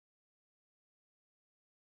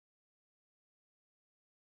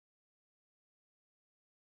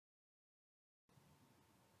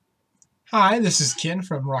Hi, this is Ken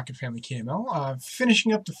from Rocket Family KML.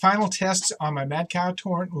 Finishing up the final tests on my Madcow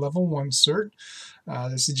Torrent Level 1 cert.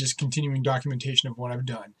 This is just continuing documentation of what I've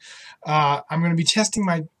done. I'm going to be testing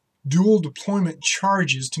my dual deployment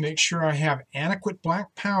charges to make sure I have adequate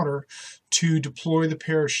black powder to deploy the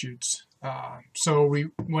parachutes. So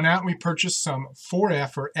we went out and we purchased some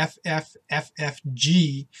 4F or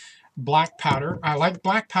FFFFG black powder. I like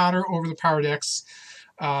black powder over the Pyrodex.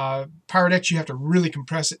 Pyrodex, you have to really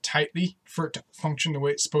compress it tightly for it to function the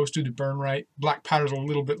way it's supposed to burn right. Black powder is a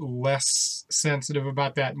little bit less sensitive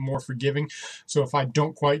about that, more forgiving. So if I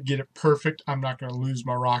don't quite get it perfect, I'm not going to lose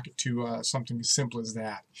my rocket to something as simple as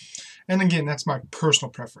that. And again, that's my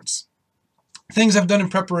personal preference. Things I've done in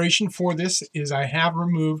preparation for this is I have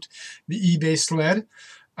removed the eBay sled.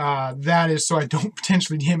 That is so I don't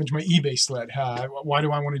potentially damage my eBay sled. Why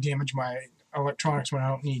do I want to damage my electronics when I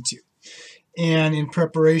don't need to? And in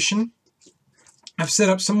preparation, I've set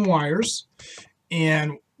up some wires,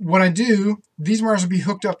 and what I do, these wires will be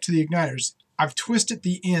hooked up to the igniters. I've twisted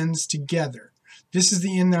the ends together. This is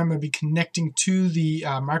the end that I'm going to be connecting to the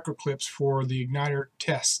microclips for the igniter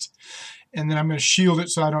test, and then I'm going to shield it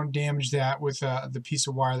so I don't damage that with the piece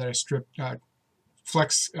of wire that I stripped,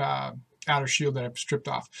 flex outer shield that I've stripped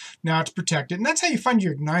off. Now it's protected, and that's how you find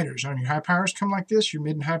your igniters on your high powers come like this, your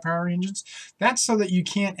mid and high power engines. That's so that you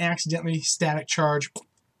can't accidentally static charge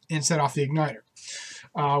and set off the igniter.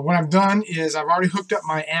 What I've done is I've already hooked up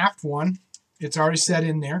my aft one. It's already set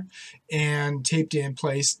in there and taped in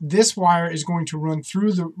place. This wire is going to run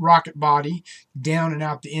through the rocket body down and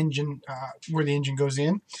out the engine where the engine goes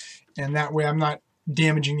in, and that way I'm not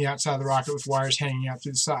damaging the outside of the rocket with wires hanging out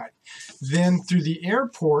through the side. Then through the air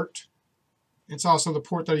port, it's also the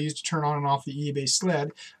port that I used to turn on and off the eBay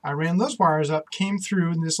sled. I ran those wires up, came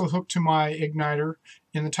through, and this will hook to my igniter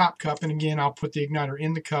in the top cup. And again, I'll put the igniter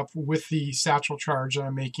in the cup with the satchel charge that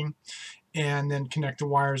I'm making, and then connect the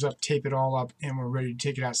wires up, tape it all up, and we're ready to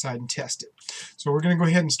take it outside and test it. So we're going to go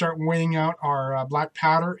ahead and start weighing out our black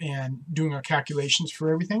powder and doing our calculations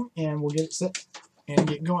for everything, and we'll get it set and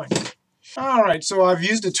get going. Alright, so I've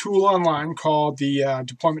used a tool online called the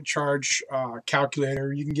deployment charge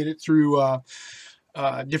calculator. You can get it through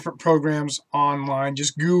different programs online.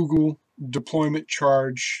 Just Google deployment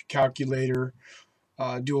charge calculator,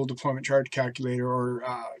 dual deployment charge calculator, or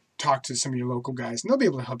talk to some of your local guys, and they'll be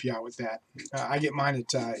able to help you out with that. I get mine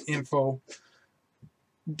at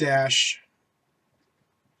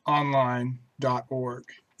info-online.org,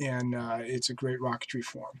 and it's a great rocketry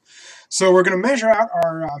forum. So we're going to measure out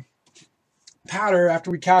our powder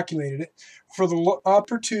after we calculated it. For the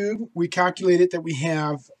upper tube, we calculated that we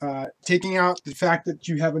have, taking out the fact that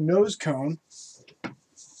you have a nose cone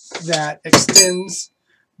that extends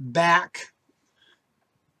back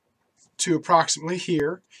to approximately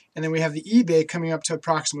here, and then we have the eBay coming up to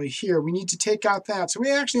approximately here. We need to take out that. So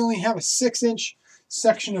we actually only have a 6-inch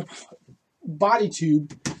section of body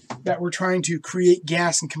tube that we're trying to create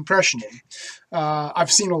gas and compression in.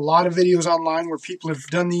 I've seen a lot of videos online where people have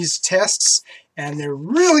done these tests, and they're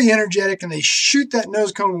really energetic, and they shoot that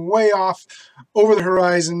nose cone way off over the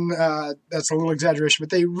horizon. That's a little exaggeration,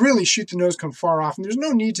 but they really shoot the nose cone far off, and there's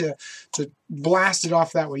no need to blast it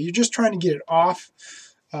off that way. You're just trying to get it off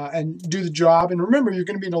and do the job. And remember, you're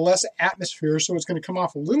going to be in a less atmosphere, so it's going to come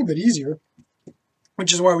off a little bit easier,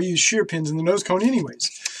 which is why we use shear pins in the nose cone anyways.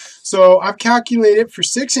 So I've calculated for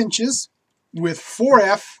 6 inches with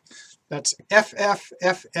 4F, that's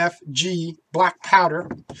FFFFG black powder.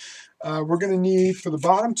 We're going to need for the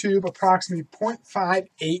bottom tube approximately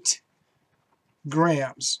 0.58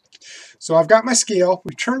 grams. So I've got my scale.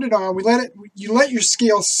 We turned it on. You let your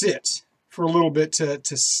scale sit for a little bit to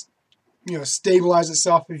stabilize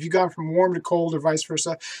itself. If you've gone from warm to cold or vice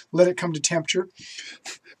versa, let it come to temperature.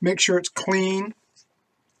 Make sure it's clean.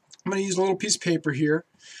 I'm going to use a little piece of paper here,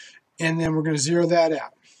 and then we're going to zero that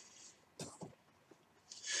out.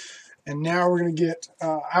 And now we're going to get,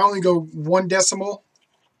 I only go 1 decimal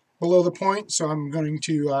below the point, so I'm going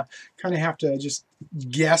to kind of have to just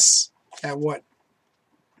guess at what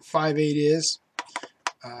 5/8 is.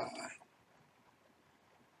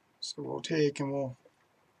 So we'll take and we'll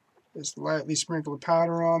just lightly sprinkle the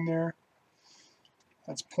powder on there.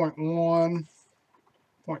 That's 0.1,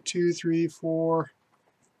 0.2, 3, 4,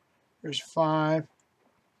 there's 5.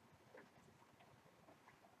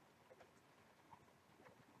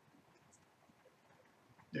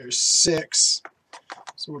 There's 6.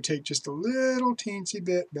 So we'll take just a little teensy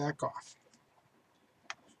bit back off.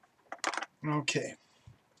 Okay.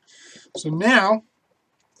 So now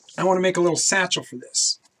I want to make a little satchel for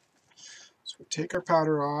this. So we'll take our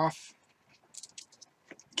powder off,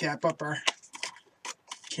 cap up our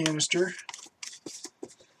canister,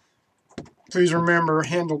 Please remember,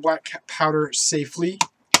 handle black powder safely.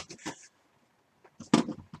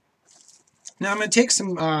 Now I'm going to take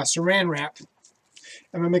some saran wrap.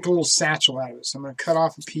 I'm going to make a little satchel out of it. So I'm going to cut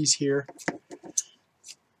off a piece here.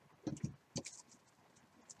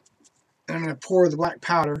 And I'm going to pour the black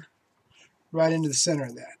powder right into the center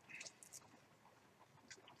of that.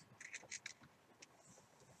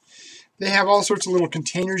 They have all sorts of little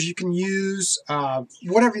containers you can use,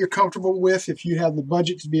 whatever you're comfortable with. If you have the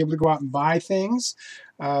budget to be able to go out and buy things,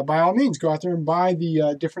 by all means, go out there and buy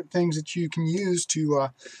the different things that you can use to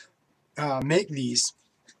make these.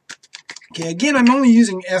 Okay, again, I'm only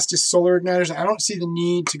using Estes solar igniters. I don't see the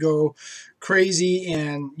need to go crazy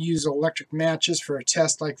and use electric matches for a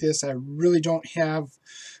test like this. I really don't have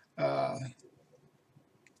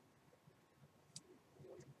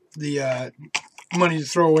the money to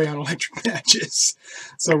throw away on electric matches.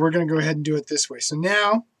 So we're going to go ahead and do it this way. So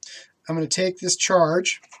now I'm going to take this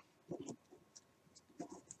charge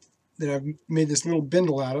that I've made this little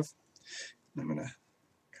bindle out of. I'm going to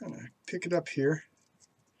kind of pick it up here.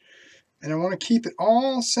 And I want to keep it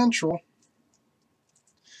all central.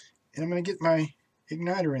 And I'm going to get my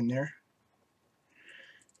igniter in there.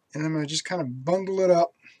 And I'm going to just kind of bundle it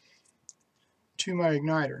up to my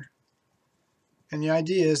igniter. And the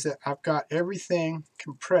idea is that I've got everything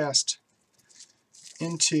compressed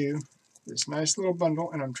into this nice little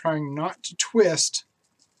bundle, and I'm trying not to twist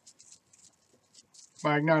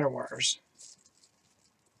my igniter wires.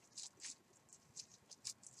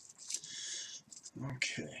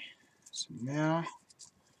 Okay, so now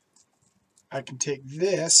I can take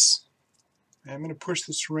this. I'm going to push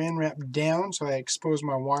the saran wrap down so I expose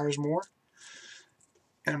my wires more.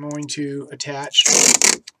 And I'm going to attach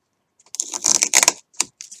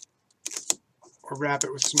or wrap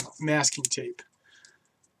it with some masking tape.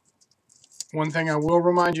 One thing I will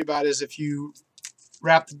remind you about is if you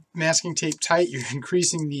wrap the masking tape tight, you're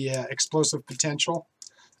increasing the explosive potential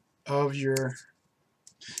of your...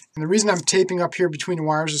 And the reason I'm taping up here between the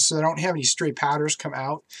wires is so I don't have any stray powders come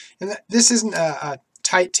out. And this isn't a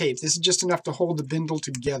tight tape. This is just enough to hold the bindle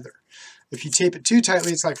together. If you tape it too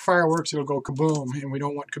tightly, it's like fireworks. It'll go kaboom, and we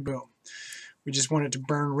don't want kaboom. We just want it to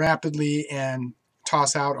burn rapidly and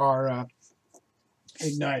toss out our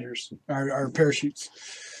igniters, our parachutes.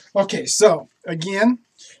 Okay, so again,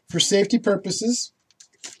 for safety purposes,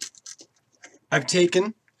 I've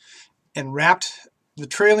taken and wrapped the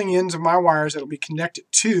trailing ends of my wires that will be connected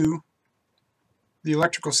to the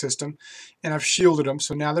electrical system, and I've shielded them,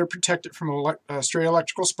 so now they're protected from stray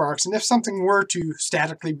electrical sparks. And if something were to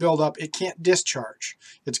statically build up, it can't discharge.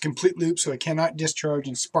 It's a complete loop, so it cannot discharge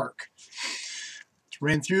and spark. It's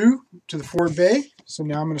ran through to the forward bay, so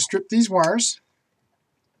now I'm going to strip these wires.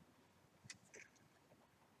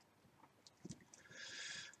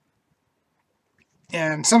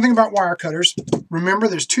 And something about wire cutters, remember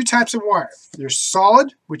there's two types of wire. There's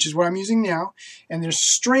solid, which is what I'm using now, and there's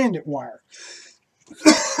stranded wire.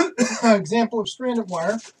 Example of stranded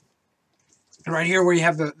wire, right here where you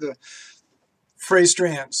have the fray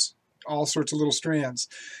strands, all sorts of little strands.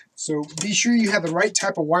 So be sure you have the right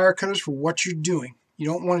type of wire cutters for what you're doing. You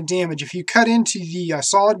don't want to damage. If you cut into the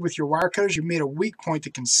solid with your wire cutters, you've made a weak point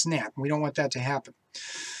that can snap. We don't want that to happen.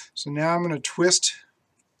 So now I'm going to twist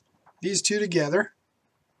these two together.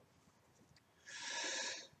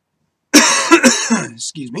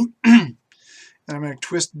 Excuse me. And I'm going to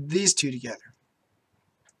twist these two together.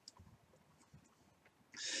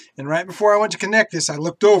 And right before I went to connect this, I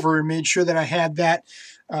looked over and made sure that I had that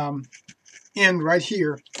end right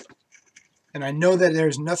here. And I know that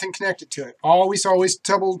there's nothing connected to it. Always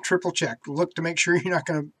double, triple check. Look to make sure you're not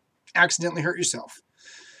going to accidentally hurt yourself.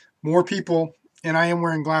 More people, and I am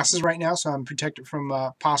wearing glasses right now, so I'm protected from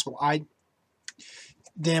possible eye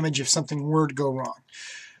damage if something were to go wrong.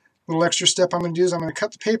 Little extra step I'm going to do is I'm going to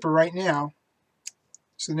cut the paper right now.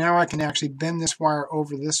 So now I can actually bend this wire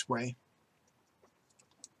over this way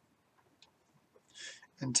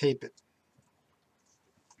and tape it.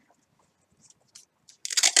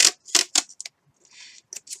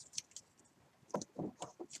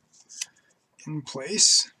 In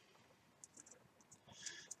place,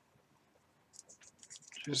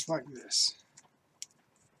 just like this.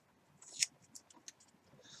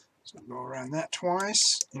 So go around that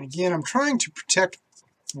twice, and again I'm trying to protect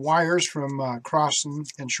wires from crossing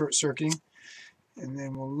and short circuiting. And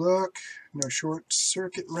then we'll look, no short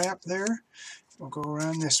circuit wrap there. We'll go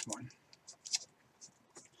around this one.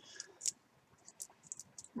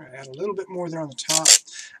 I'm going to add a little bit more there on the top.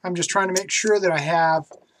 I'm just trying to make sure that I have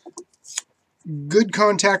good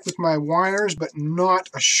contact with my wires, but not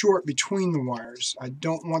a short between the wires. I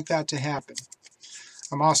don't want that to happen.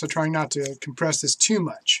 I'm also trying not to compress this too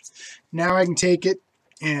much. Now I can take it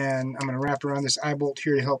and I'm going to wrap around this eye bolt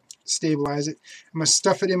here to help stabilize it. I'm going to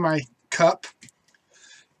stuff it in my cup.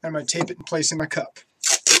 I'm going to tape it in place in my cup.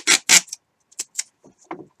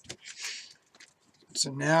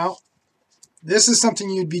 So now, this is something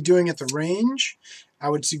you'd be doing at the range. I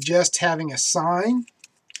would suggest having a sign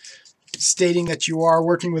stating that you are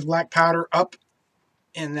working with black powder up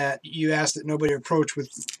and that you ask that nobody approach with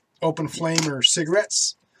open flame or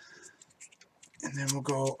cigarettes. And then we'll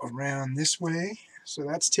go around this way. So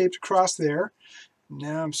that's taped across there.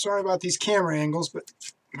 Now, I'm sorry about these camera angles, but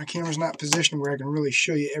my camera's not positioned where I can really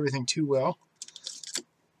show you everything too well.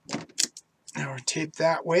 Now we're taped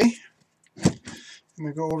that way. I'm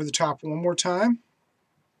going to go over the top one more time,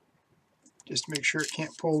 just to make sure it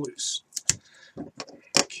can't pull loose.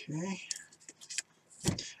 Okay.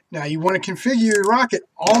 Now you want to configure your rocket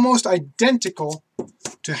almost identical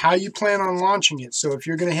to how you plan on launching it. So if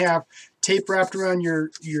you're going to have tape wrapped around your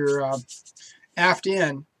aft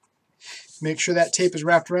end, make sure that tape is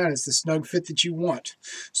wrapped around. It's the snug fit that you want.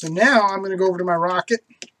 So now I'm going to go over to my rocket.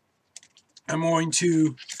 I'm going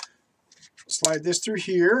to slide this through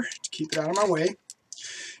here to keep it out of my way.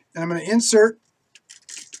 And I'm going to insert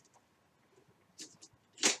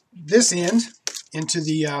this end into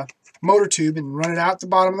the motor tube and run it out the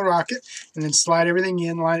bottom of the rocket, and then slide everything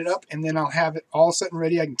in, line it up, and then I'll have it all set and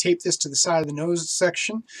ready. I can tape this to the side of the nose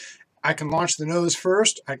section. I can launch the nose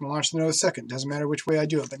first, I can launch the nose second. Doesn't matter which way I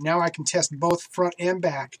do it. But now I can test both front and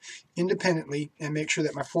back independently and make sure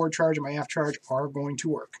that my forward charge and my aft charge are going to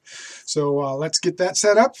work. So let's get that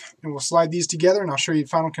set up, and we'll slide these together, and I'll show you the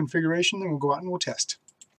final configuration, then we'll go out and we'll test.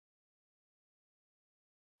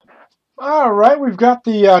 All right, we've got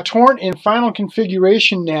the Torrent in final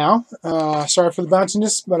configuration now. Sorry for the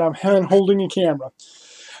bounciness, but I'm hand holding a camera.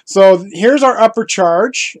 So here's our upper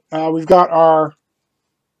charge. We've got our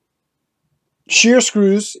shear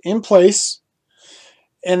screws in place,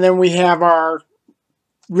 and then we have our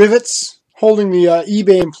rivets holding the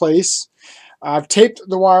E-bay in place. I've taped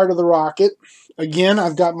the wire to the rocket. Again,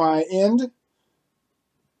 I've got my end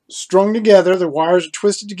strung together. The wires are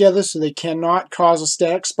twisted together so they cannot cause a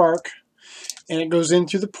static spark. And it goes in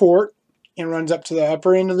through the port and runs up to the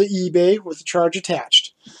upper end of the E-bay with the charge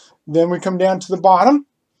attached. Then we come down to the bottom.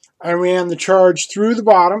 I ran the charge through the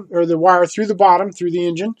bottom, or the wire through the bottom, through the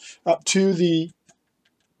engine, up to the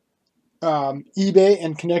E-bay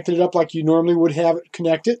and connected it up like you normally would have it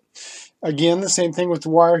connected. Again, the same thing with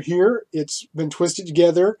the wire here. It's been twisted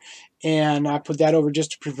together, and I put that over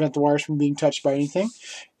just to prevent the wires from being touched by anything.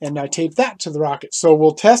 And I taped that to the rocket. So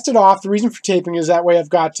we'll test it off. The reason for taping is that way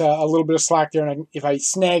I've got a little bit of slack there, and if I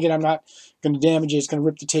snag it, I'm not going to damage it. It's going to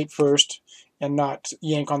rip the tape first and not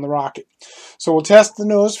yank on the rocket. So we'll test the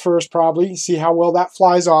nose first, probably, see how well that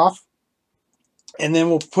flies off. And then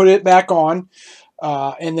we'll put it back on.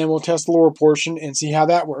 And then we'll test the lower portion and see how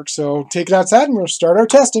that works. So take it outside and we'll start our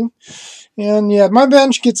testing. And yeah, my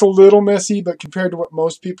bench gets a little messy, but compared to what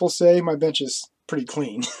most people say, my bench is pretty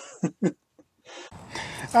clean.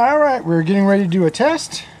 All right, we're getting ready to do a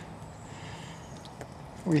test.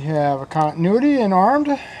 We have a continuity and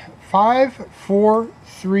armed. 5, 4,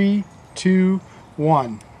 3, 2,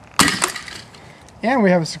 1. And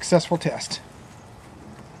we have a successful test.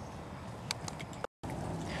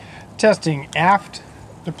 Testing aft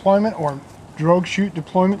deployment or drogue chute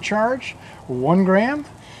deployment charge, 1 gram.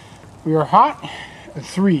 We are hot.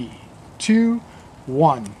 3, 2,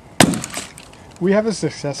 1. We have a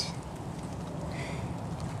success.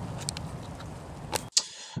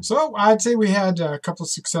 So I'd say we had a couple of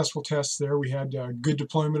successful tests there. We had good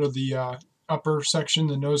deployment of the upper section,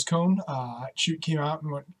 the nose cone. Chute came out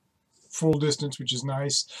and went full distance, which is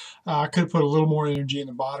nice. I could have put a little more energy in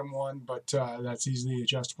the bottom one, but that's easily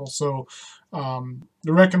adjustable. So the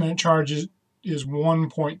recommended charge is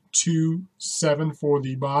 1.27 for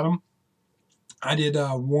the bottom. I did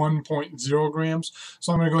 1.0 grams,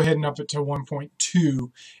 so I'm going to go ahead and up it to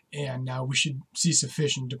 1.2, and we should see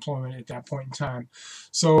sufficient deployment at that point in time.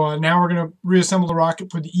 So now we're going to reassemble the rocket,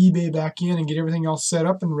 put the E-bay back in, and get everything else set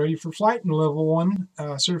up and ready for flight, and level 1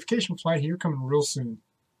 certification flight here coming real soon.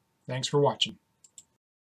 Thanks for watching.